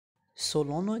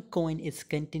Solana coin is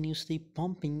continuously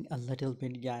pumping a little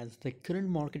bit, guys. The current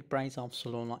market price of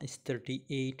Solana is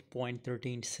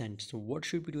 38.13 cents. So what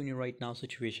should we do in right now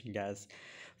situation, guys?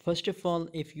 First of all,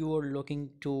 if you are looking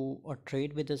to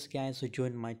trade with us, guys, so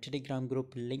join my Telegram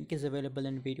group. Link is available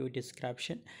in video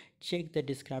description. Check the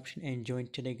description and join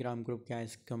Telegram group,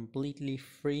 guys. Completely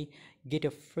free. Get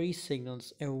a free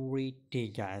signals every day,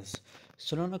 guys.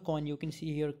 Solana coin, you can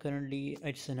see here currently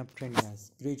it's an uptrend,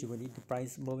 guys. Gradually the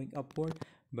price moving upward,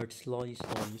 but slowly.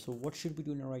 So what should we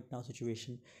do in a right now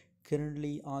situation?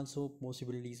 Currently also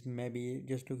possibilities, maybe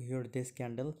just look here, this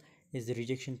candle is the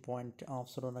rejection point of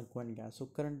Solana coin, guys. So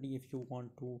currently if you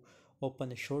want to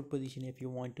open a short position, if you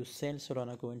want to sell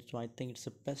Solana coin, so I think it's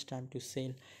the best time to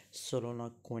sell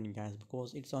Solana coin, guys,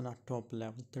 because it's on a top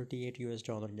level, 38 US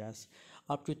dollar, guys.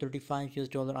 Up to 35 US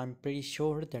dollar, I'm pretty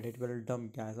sure that it will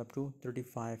dump, guys, up to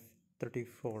 35,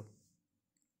 34.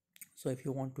 So if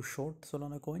you want to short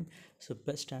Solana coin, so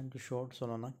best time to short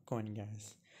Solana coin,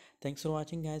 guys. Thanks for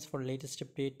watching, guys. For latest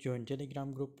update, join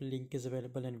Telegram group. Link is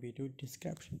available in video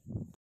description.